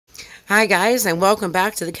Hi guys, and welcome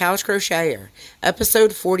back to the Couch Crocheter,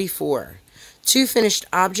 episode 44. 2 finished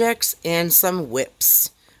objects and some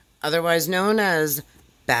whips, otherwise known as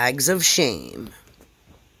bags of shame.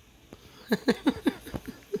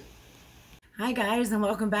 Hi guys, and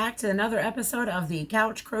welcome back to another episode of the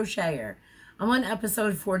Couch Crocheter. I'm on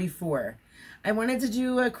episode 44. I wanted to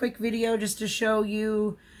do a quick video just to show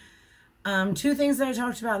you two things that I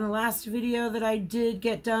talked about in the last video that I did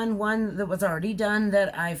get done. One that was already done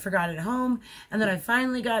that I forgot at home, and then I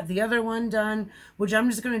finally got the other one done, which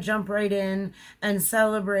I'm just going to jump right in and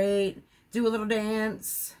celebrate, do a little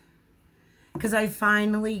dance, because I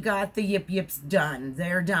finally got the Yip Yips done.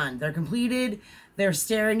 They're done. They're completed. They're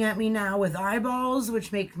staring at me now with eyeballs,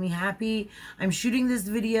 which makes me happy. I'm shooting this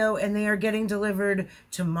video, and they are getting delivered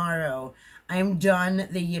tomorrow. I'm done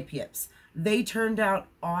the Yip Yips. They turned out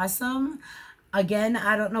awesome. Again,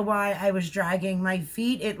 I don't know why I was dragging my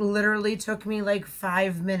feet. It literally took me like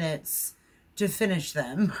 5 minutes to finish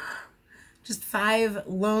them. Just 5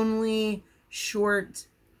 lonely, short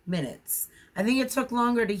minutes. I think it took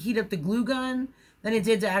longer to heat up the glue gun than it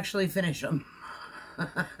did to actually finish them.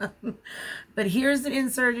 But here's an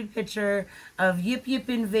inserted picture of Yip Yip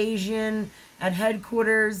Invasion at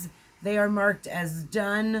headquarters. They are marked as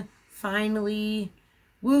done, finally.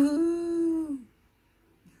 Woohoo!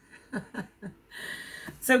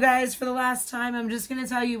 So guys, for the last time, I'm just going to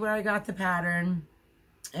tell you where I got the pattern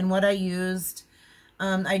and what I used.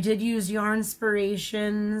 I did use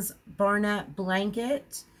Yarnspirations Barnett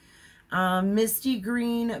Blanket. Misty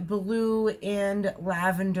Green, Blue, and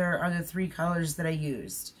Lavender are the 3 colors that I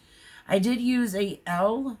used. I did use a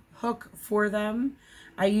L hook for them.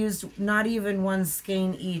 I used not even 1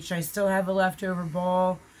 skein each. I still have a leftover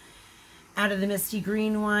ball. Out of the Misty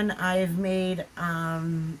Green one, I've made a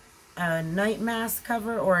night mask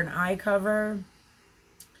cover or an eye cover.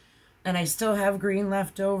 And I still have green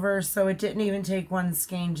left over, so it didn't even take 1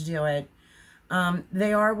 skein to do it.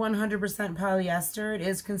 They are 100% polyester. It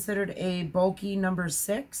is considered a bulky number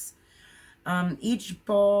 6. Each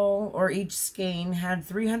ball or each skein had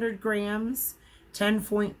 300 grams,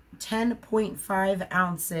 10.5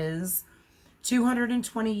 ounces,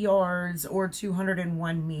 220 yards, or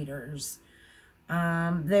 201 meters.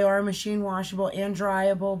 They are machine washable and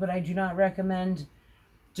dryable, but I do not recommend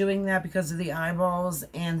doing that because of the eyeballs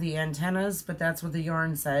and the antennas, but that's what the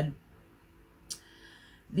yarn said.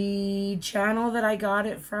 The channel that I got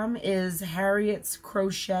it from is Harriet's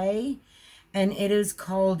Crochet, and it is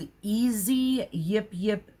called Easy Yip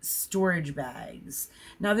Yip Storage Bags.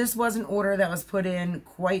 Now, this was an order that was put in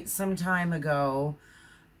quite some time ago,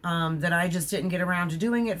 that I just didn't get around to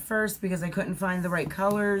doing it first because I couldn't find the right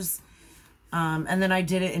colors. And then I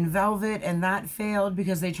did it in velvet, and that failed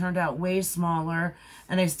because they turned out way smaller.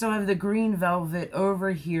 And I still have the green velvet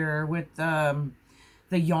over here with the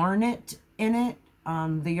Yarnet in it.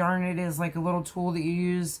 The Yarnet is like a little tool that you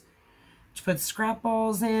use to put scrap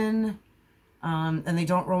balls in, and they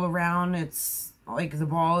don't roll around. It's like the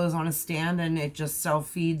ball is on a stand, and it just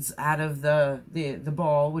self-feeds out of the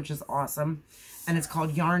ball, which is awesome. And it's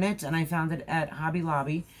called Yarnet, and I found it at Hobby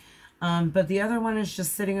Lobby. But the other one is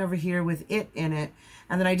just sitting over here with it in it.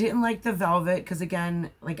 And then I didn't like the velvet because, again,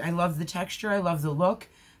 like, I love the texture, I love the look,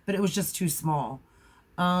 but it was just too small.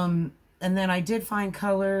 And then I did find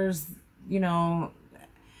colors, you know.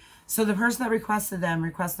 So the person that requested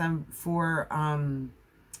them for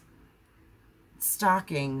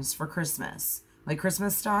stockings for Christmas, like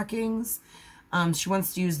Christmas stockings. She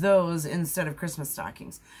wants to use those instead of Christmas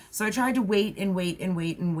stockings. So I tried to wait and wait and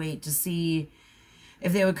wait and wait to see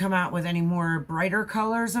if they would come out with any more brighter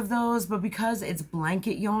colors of those. But because it's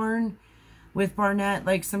blanket yarn with Barnett,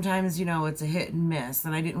 like, sometimes, you know, it's a hit and miss.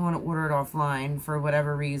 And I didn't want to order it offline for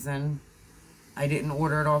whatever reason. I didn't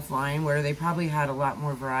order it offline, where they probably had a lot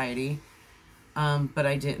more variety. But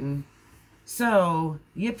I didn't. So,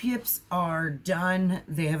 Yip Yips are done.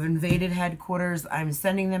 They have invaded headquarters. I'm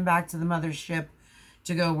sending them back to the mothership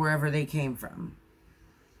to go wherever they came from.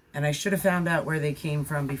 And I should have found out where they came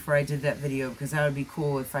from before I did that video, because that would be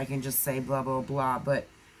cool if I can just say blah, blah, blah, but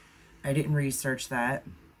I didn't research that.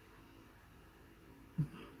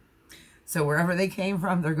 So wherever they came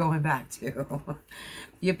from, they're going back to.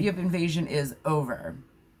 Yip Yip Invasion is over.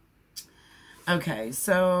 Okay,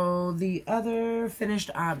 so the other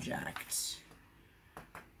finished object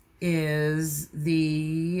is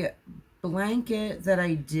the blanket that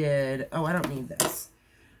I did. Oh, I don't need this.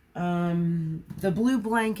 The blue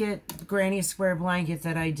blanket, granny square blanket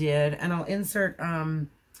that I did, and I'll insert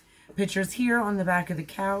pictures here on the back of the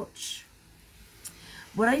couch.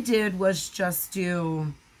 What I did was just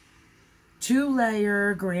do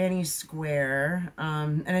 2-layer granny square,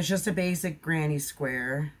 and it's just a basic granny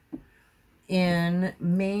square. in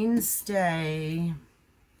Mainstay.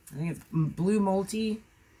 I think it's Blue Multi.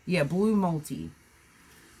 Yeah, Blue Multi.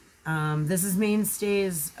 This is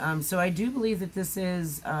Mainstay's. So I do believe that this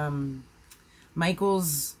is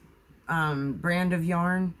Michael's brand of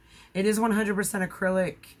yarn. It is 100%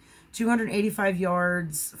 acrylic, 285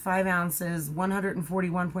 yards, 5 ounces,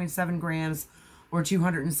 141.7 grams, or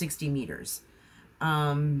 260 meters.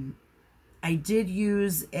 I did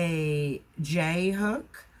use a J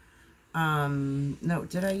hook. No,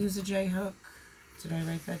 did I use a J hook? Did I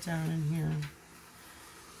write that down in here?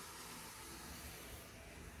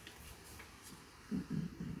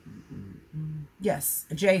 Yes,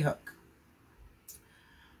 a J hook.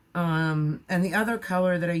 And the other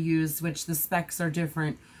color that I used, which the specs are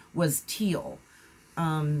different, was teal.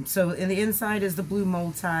 So in the inside is the blue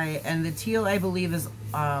multi, and the teal I believe is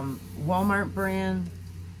Walmart brand.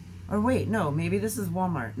 Or wait, no, maybe this is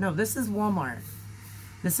Walmart. No, this is Walmart.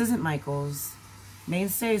 This isn't Michael's.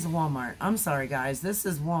 Mainstay is Walmart. I'm sorry, guys. This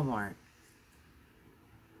is Walmart.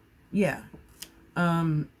 Yeah.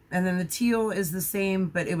 And then the teal is the same,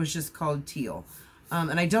 but it was just called teal.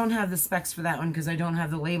 And I don't have the specs for that one because I don't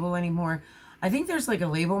have the label anymore. I think there's like a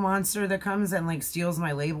label monster that comes and like steals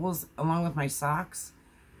my labels along with my socks.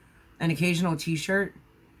 An occasional t-shirt.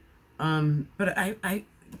 But I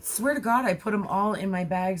swear to God, I put them all in my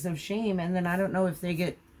bags of shame, and then I don't know if they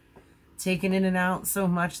get taken in and out so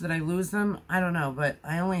much that I lose them. I don't know, but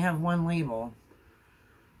I only have one label.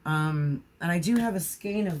 And I do have a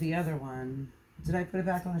skein of the other one. Did I put it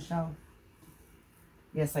back on the shelf?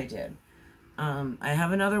 Yes, I did. I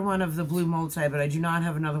have another one of the blue multi, but I do not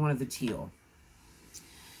have another one of the teal.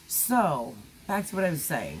 So, back to what I was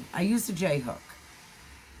saying. I used a J hook.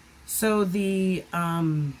 So the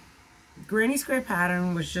granny square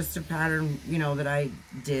pattern was just a pattern, you know, that I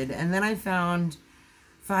did. And then I found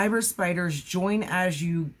Fiber Spider's Join As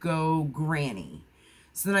You Go Granny.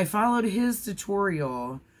 So then I followed his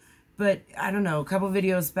tutorial, but I don't know, a couple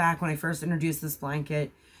videos back when I first introduced this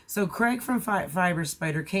blanket. So Craig from Fiber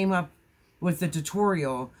Spider came up with the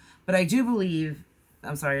tutorial, but I do believe,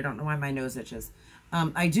 I'm sorry, I don't know why my nose itches.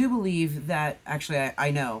 I do believe that, actually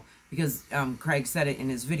I know, because Craig said it in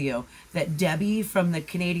his video, that Debbie from the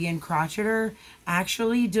Canadian Crocheter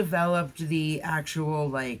actually developed the actual,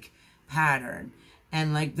 like, pattern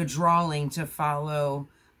and, like, the drawing to follow.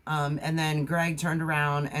 And then Greg turned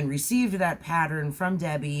around and received that pattern from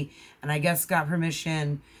Debbie, and I guess got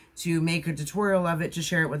permission to make a tutorial of it to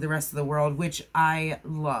share it with the rest of the world, which I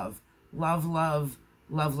love. Love, love,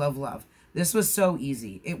 love, love, love. This was so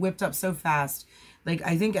easy. It whipped up so fast. Like,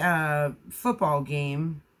 I think a football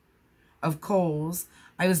game of Kohl's,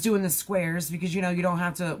 I was doing the squares because, you know, you don't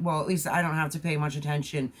have to, well, at least I don't have to pay much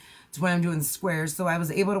attention to when I'm doing the squares. So I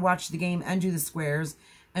was able to watch the game and do the squares,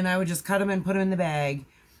 and I would just cut them and put them in the bag.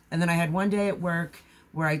 And then I had one day at work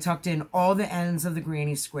where I tucked in all the ends of the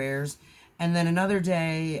granny squares. And then another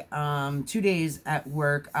day, 2 days at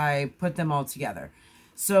work, I put them all together.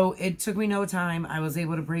 So it took me no time. I was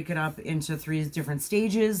able to break it up into 3 different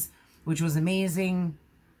stages, which was amazing.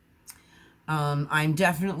 I'm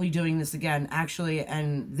definitely doing this again, actually,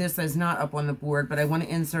 and this is not up on the board, but I want to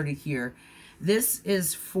insert it here. This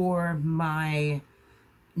is for my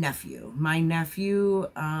nephew. My nephew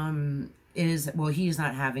is, well, he's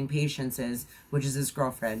not having, Patience is, which is his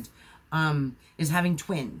girlfriend, is having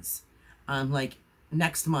twins, like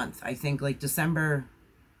next month, I think, like December,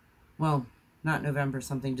 well, not November,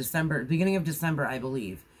 something, December, beginning of December, I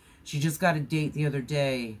believe. She just got a date the other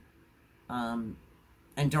day,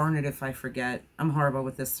 and darn it if I forget. I'm horrible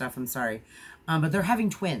with this stuff, I'm sorry. But they're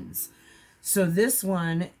having twins. So this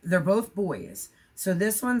one, they're both boys. So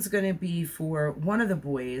this one's going to be for one of the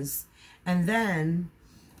boys. And then,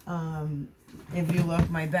 if you look,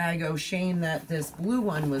 my bag, oh shame that this blue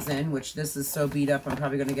one was in, which this is so beat up, I'm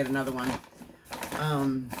probably going to get another one.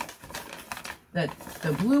 That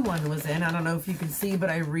the blue one was in. I don't know if you can see, but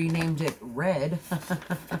I renamed it Red.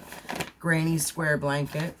 Granny Square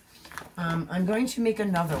Blanket. I'm going to make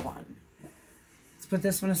another one. Let's put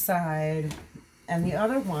this one aside. And the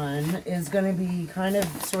other one is going to be kind of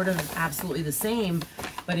sort of absolutely the same,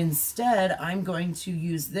 but instead I'm going to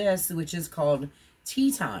use this, which is called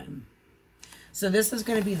Tea Time. So this is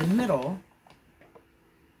going to be the middle,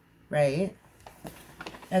 right?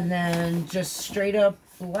 And then just straight up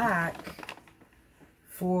black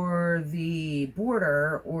for the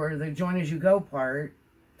border or the join as you go part.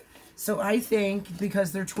 So I think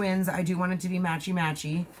because they're twins, I do want it to be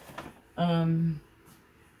matchy-matchy.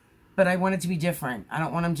 But I want it to be different. I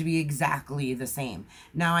don't want them to be exactly the same.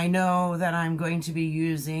 Now I know that I'm going to be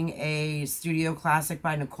using a Studio Classic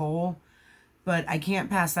by Nicole, but I can't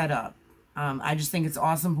pass that up. I just think it's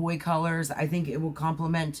awesome boy colors. I think it will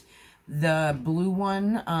complement the blue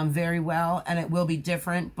one very well, and it will be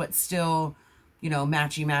different, but still, you know,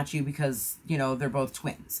 matchy because, you know, they're both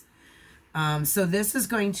twins. So this is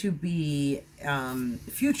going to be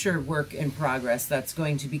future work in progress that's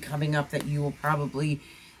going to be coming up that you will probably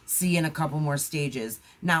see in a couple more stages.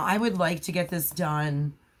 Now, I would like to get this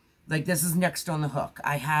done, like this is next on the hook.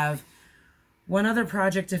 I have one other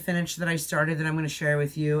project to finish that I started that I'm going to share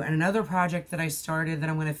with you, and another project that I started that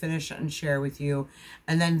I'm going to finish and share with you,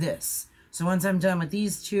 and then this. So once I'm done with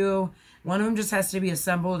these two, one of them just has to be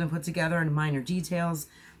assembled and put together in minor details.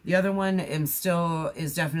 The other one is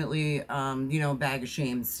definitely, you know, bag of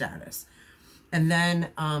shame status. And then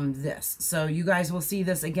this. So you guys will see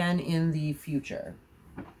this again in the future.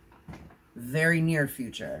 Very near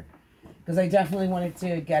future. Because I definitely wanted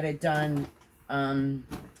to get it done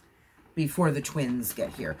before the twins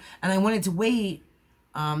get here. And I wanted to wait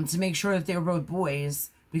to make sure that they were both boys.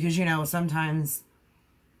 Because, you know, sometimes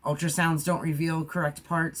ultrasounds don't reveal correct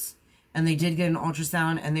parts. And they did get an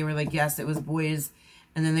ultrasound and they were like, yes, it was boys.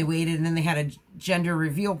 And then they waited, and then they had a gender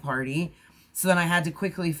reveal party. So then I had to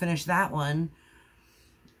quickly finish that one.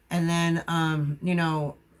 And then, you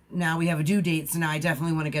know, now we have a due date. So now I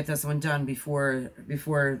definitely want to get this one done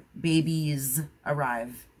before babies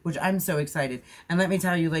arrive, which I'm so excited. And let me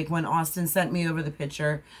tell you, like when Austin sent me over the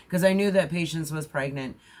picture, because I knew that Patience was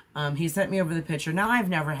pregnant, he sent me over the picture. Now, I've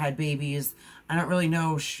never had babies. I don't really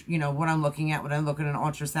know, you know, what I'm looking at when I'm looking at an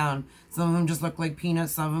ultrasound. Some of them just look like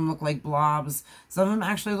peanuts. Some of them look like blobs. Some of them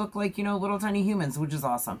actually look like, you know, little tiny humans, which is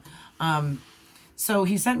awesome. So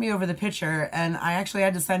he sent me over the picture, and I actually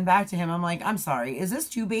had to send back to him. I'm like, I'm sorry. Is this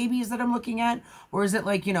two babies that I'm looking at? Or is it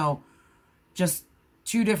like, you know, just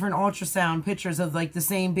two different ultrasound pictures of like the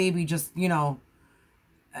same baby, just, you know,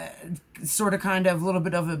 sort of kind of a little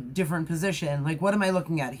bit of a different position? Like, what am I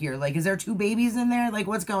looking at here? Like, is there two babies in there? Like,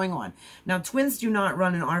 what's going on? Now, twins do not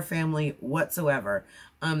run in our family whatsoever.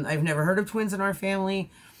 I've never heard of twins in our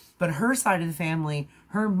family, but her side of the family,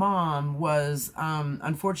 her mom was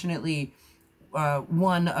unfortunately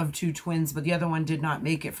one of two twins, but the other one did not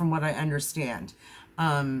make it, from what I understand.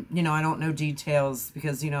 You know, I don't know details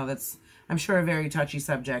because, you know, that's, I'm sure, a very touchy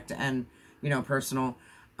subject and, you know, personal.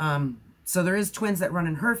 So there is twins that run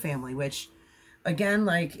in her family, which, again,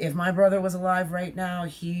 like, if my brother was alive right now,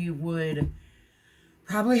 he would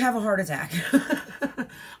probably have a heart attack.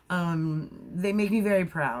 They make me very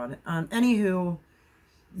proud. Anywho,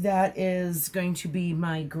 that is going to be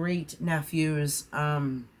my great nephew's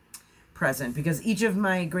present, because each of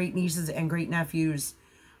my great nieces and great nephews,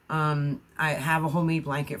 I have a homemade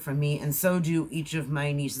blanket from me, and so do each of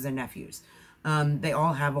my nieces and nephews. They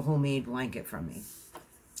all have a homemade blanket from me.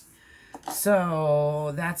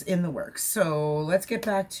 So that's in the works. So let's get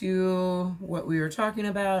back to what we were talking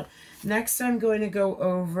about. Next, I'm going to go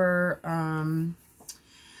over,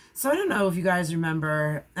 so I don't know if you guys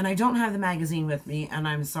remember, and I don't have the magazine with me, and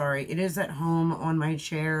I'm sorry. It is at home on my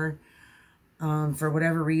chair. For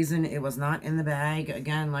whatever reason, it was not in the bag.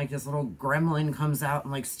 Again, like, this little gremlin comes out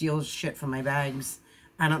and like steals shit from my bags.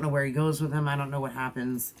 I don't know where he goes with them. I don't know what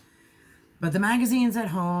happens. But the magazine's at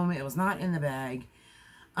home. It was not in the bag.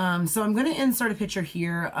 So I'm going to insert a picture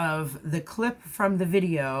here of the clip from the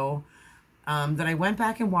video that I went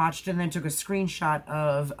back and watched, and then took a screenshot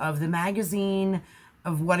of the magazine,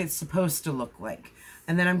 of what it's supposed to look like.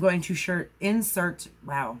 And then I'm going to insert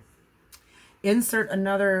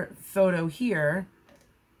another photo here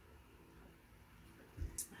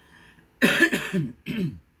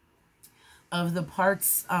of the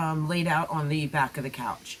parts laid out on the back of the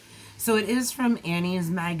couch. So it is from Annie's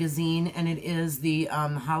magazine, and it is the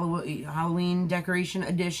Halloween decoration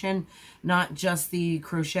edition, not just the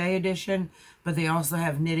crochet edition, but they also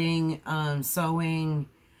have knitting, sewing,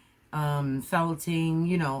 felting,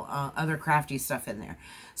 you know, other crafty stuff in there.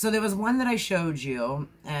 So there was one that I showed you,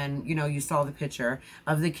 and, you know, you saw the picture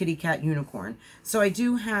of the kitty cat unicorn. So I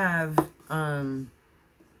do have, you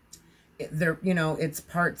know, it's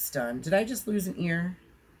parts done. Did I just lose an ear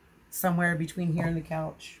somewhere between here and the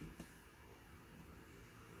couch?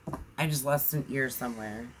 I just lost an ear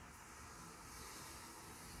somewhere.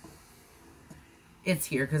 It's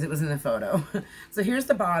here because it was in the photo. So here's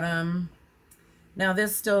the bottom. Now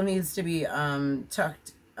this still needs to be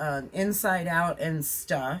tucked inside out and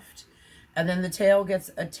stuffed. And then the tail gets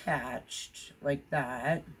attached like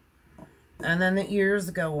that. And then the ears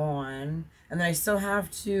go on. And then I still have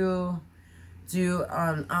to do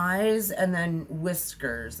eyes and then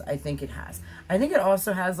whiskers, I think it has. I think it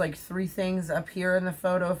also has like 3 things up here in the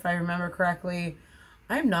photo, if I remember correctly.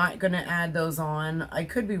 I'm not going to add those on. I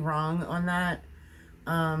could be wrong on that.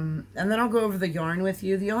 And then I'll go over the yarn with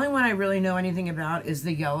you. The only one I really know anything about is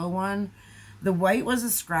the yellow one. The white was a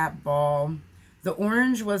scrap ball. The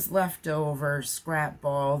orange was leftover scrap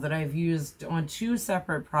ball that I've used on 2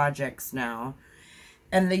 separate projects now.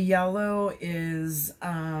 And the yellow is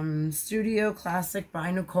Studio Classic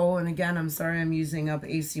by Nicole. And again, I'm sorry I'm using up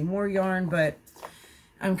AC Moore yarn, but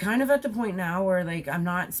I'm kind of at the point now where, like, I'm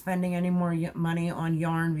not spending any more money on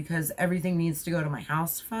yarn because everything needs to go to my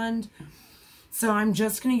house fund. So I'm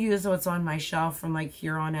just going to use what's on my shelf from, like,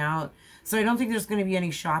 here on out. So I don't think there's going to be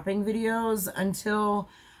any shopping videos until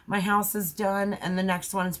my house is done. And the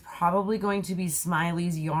next one is probably going to be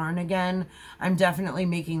Smiley's yarn again. I'm definitely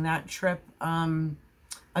making that trip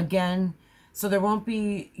again. So there won't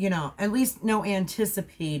be, you know, at least no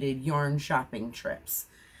anticipated yarn shopping trips.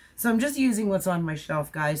 So I'm just using what's on my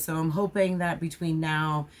shelf, guys. So I'm hoping that between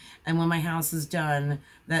now and when my house is done,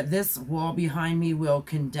 that this wall behind me will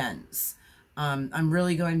condense. I'm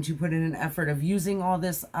really going to put in an effort of using all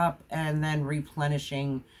this up and then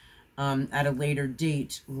replenishing at a later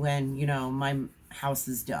date when, you know, my house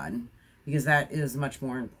is done, because that is much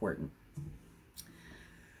more important.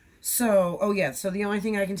 So, oh yeah, so the only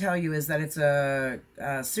thing I can tell you is that it's a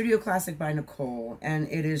Studio Classic by Nicole, and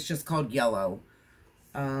it is just called Yellow.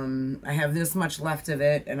 I have this much left of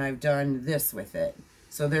it, and I've done this with it.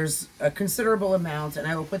 So there's a considerable amount, and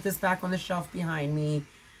I will put this back on the shelf behind me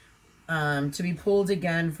to be pulled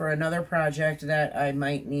again for another project that I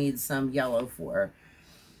might need some yellow for.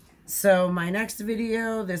 So my next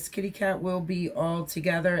video, this kitty cat will be all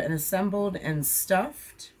together and assembled and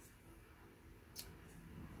stuffed.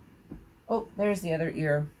 Oh, there's the other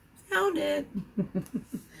ear. Found it.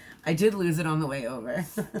 I did lose it on the way over.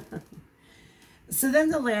 So then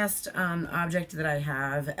the last object that I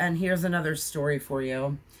have, and here's another story for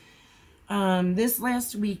you. This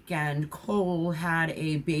last weekend, Cole had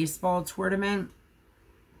a baseball tournament,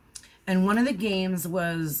 and one of the games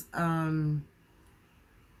was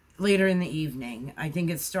later in the evening. I think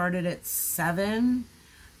it started at 7,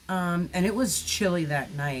 and it was chilly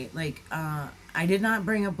that night. Like, I did not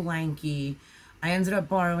bring a blankie. I ended up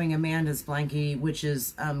borrowing Amanda's blankie, which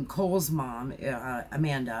is Cole's mom,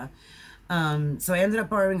 Amanda. So I ended up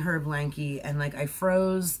borrowing her blankie, and like I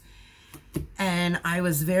froze, and I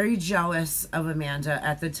was very jealous of Amanda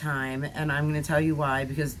at the time, and I'm going to tell you why,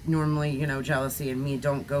 because normally, you know, jealousy and me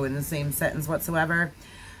don't go in the same sentence whatsoever.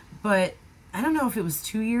 But I don't know if it was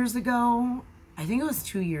 2 years ago. I think it was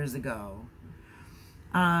 2 years ago.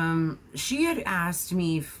 She had asked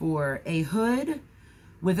me for a hood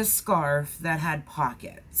with a scarf that had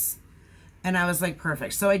pockets. And I was like,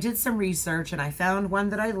 perfect. So I did some research and I found one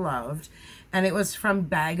that I loved, and it was from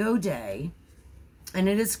Bag O' Day, and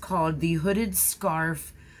it is called the Hooded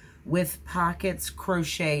Scarf with Pockets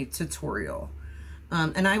Crochet Tutorial.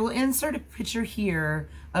 And I will insert a picture here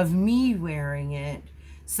of me wearing it,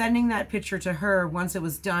 sending that picture to her once it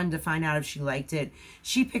was done to find out if she liked it.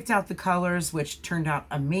 She picked out the colors, which turned out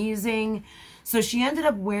amazing. So she ended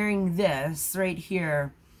up wearing this right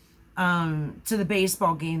here to the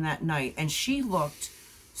baseball game that night, and she looked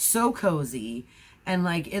so cozy, and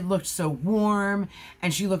like it looked so warm,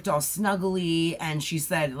 and she looked all snuggly, and she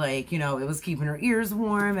said, like, you know, it was keeping her ears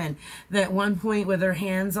warm, and at one point with her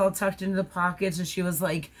hands all tucked into the pockets, and she was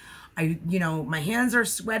like, you know, my hands are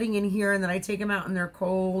sweating in here, and then I take them out and they're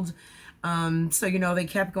cold. So, you know, they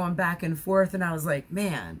kept going back and forth, and I was like,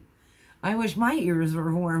 man, I wish my ears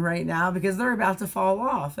were warm right now because they're about to fall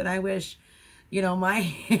off, and I wish, you know, my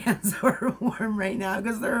hands were warm right now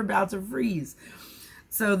because they're about to freeze.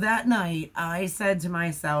 So that night, I said to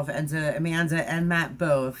myself and to Amanda and Matt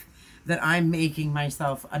both that I'm making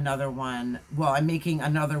myself another one. Well, I'm making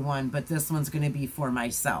another one, but this one's going to be for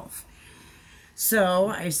myself. So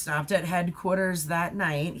I stopped at headquarters that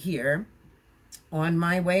night here on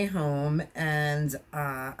my way home, and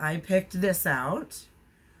I picked this out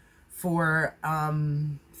for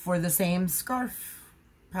the same scarf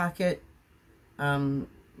pocket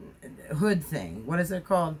hood thing. What is it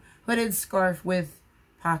called? Hooded Scarf with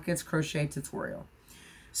Pockets Crochet Tutorial.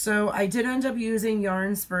 So I did end up using Yarn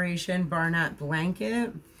Inspiration Barnett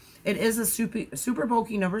Blanket. It is a super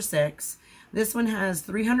bulky number 6. This one has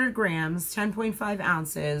 300 grams, 10.5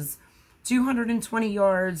 ounces, 220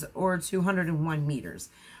 yards, or 201 meters.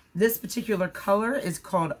 This particular color is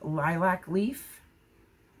called Lilac Leaf.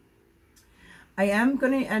 I am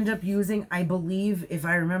going to end up using, I believe, if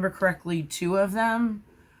I remember correctly, 2 of them.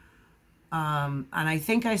 And I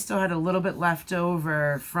think I still had a little bit left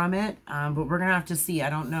over from it, but we're going to have to see. I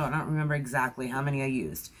don't know. I don't remember exactly how many I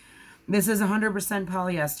used. This is 100%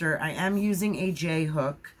 polyester. I am using a J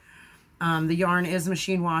hook. The yarn is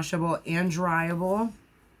machine washable and dryable.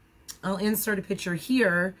 I'll insert a picture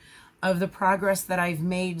here of the progress that I've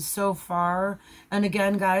made so far. And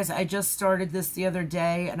again, guys, I just started this the other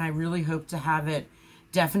day, and I really hope to have it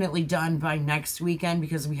definitely done by next weekend,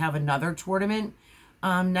 because we have another tournament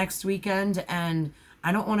next weekend, and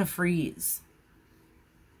I don't want to freeze.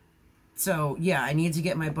 So yeah, I need to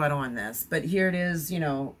get my butt on this. But here it is, you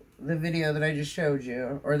know, the video that I just showed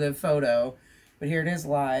you, or the photo, but here it is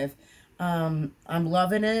live. I'm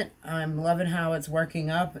loving it. I'm loving how it's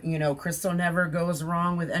working up. You know, Crystal never goes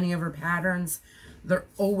wrong with any of her patterns. They're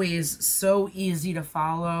always so easy to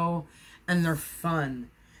follow, and they're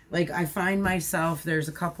fun. Like, I find myself, there's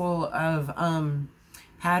a couple of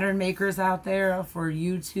pattern makers out there for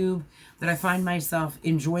YouTube that I find myself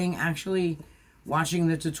enjoying actually watching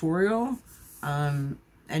the tutorial and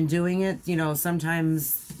doing it. You know,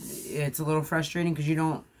 sometimes it's a little frustrating because you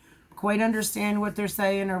don't quite understand what they're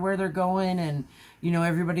saying or where they're going, and you know,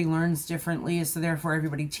 everybody learns differently, so therefore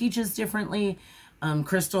everybody teaches differently.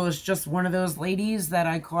 Crystal is just one of those ladies that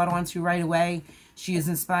I caught on to right away. She has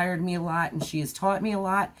inspired me a lot, and she has taught me a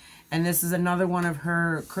lot, and this is another one of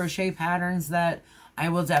her crochet patterns that I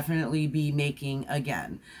will definitely be making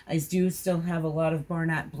again. I do still have a lot of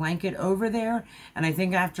Barnett blanket over there, and I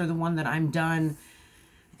think after the one that I'm done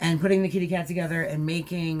and putting the kitty cat together and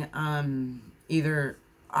making either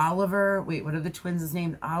Oliver, wait, what are the twins'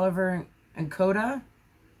 named? Oliver and Coda?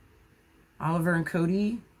 Oliver and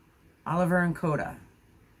Cody? Oliver and Coda.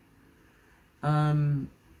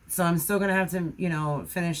 So I'm still going to have to, you know,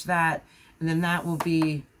 finish that. And then that will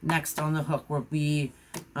be next on the hook. Will be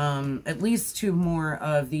at least 2 more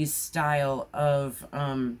of these style of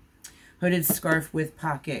hooded scarf with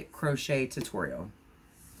pocket crochet tutorial.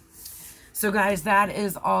 So guys, that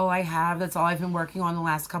is all I have. That's all I've been working on the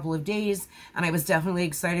last couple of days. And I was definitely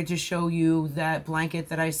excited to show you that blanket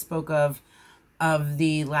that I spoke of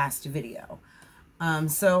the last video.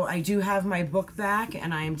 So I do have my book back,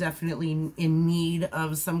 and I am definitely in need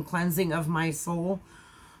of some cleansing of my soul.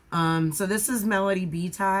 So this is Melody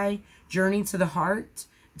B-Tie, Journey to the Heart,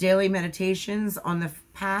 Daily Meditations on the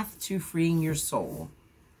Path to Freeing Your Soul.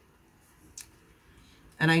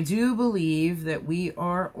 And I do believe that we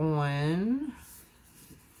are on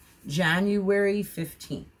January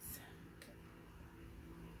 15th.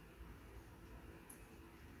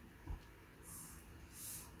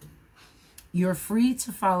 You're free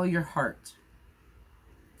to follow your heart.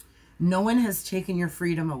 No one has taken your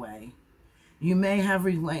freedom away. You may have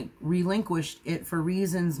relinquished it for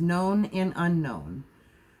reasons known and unknown,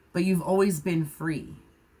 but you've always been free,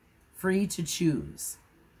 free to choose.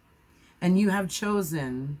 And you have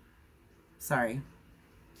chosen,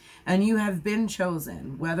 and you have been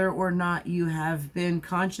chosen, whether or not you have been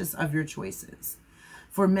conscious of your choices.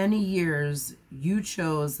 For many years, you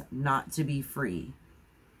chose not to be free.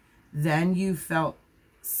 Then you felt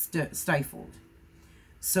stifled,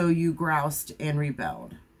 so you groused and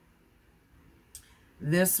rebelled.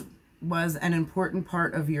 This was an important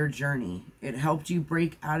part of your journey. It helped you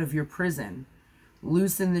break out of your prison,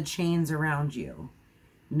 loosen the chains around you.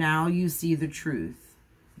 Now you see the truth.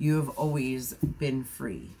 You have always been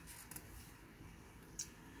free.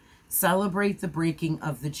 Celebrate the breaking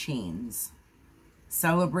of the chains.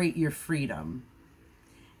 Celebrate your freedom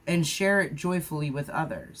and share it joyfully with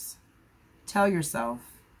others. Tell yourself,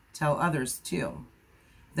 tell others too,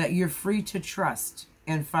 that you're free to trust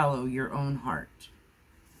and follow your own heart.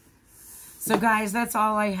 So guys, that's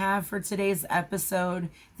all I have for today's episode.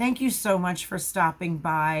 Thank you so much for stopping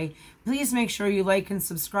by. Please make sure you like and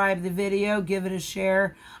subscribe the video. Give it a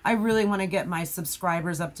share. I really want to get my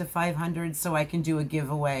subscribers up to 500 so I can do a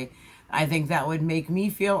giveaway. I think that would make me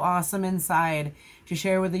feel awesome inside to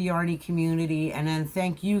share with the Yarny community. And then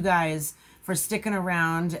thank you guys for sticking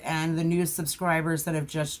around and the new subscribers that have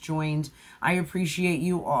just joined. I appreciate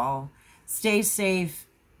you all. Stay safe.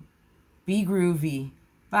 Be groovy.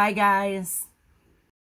 Bye, guys.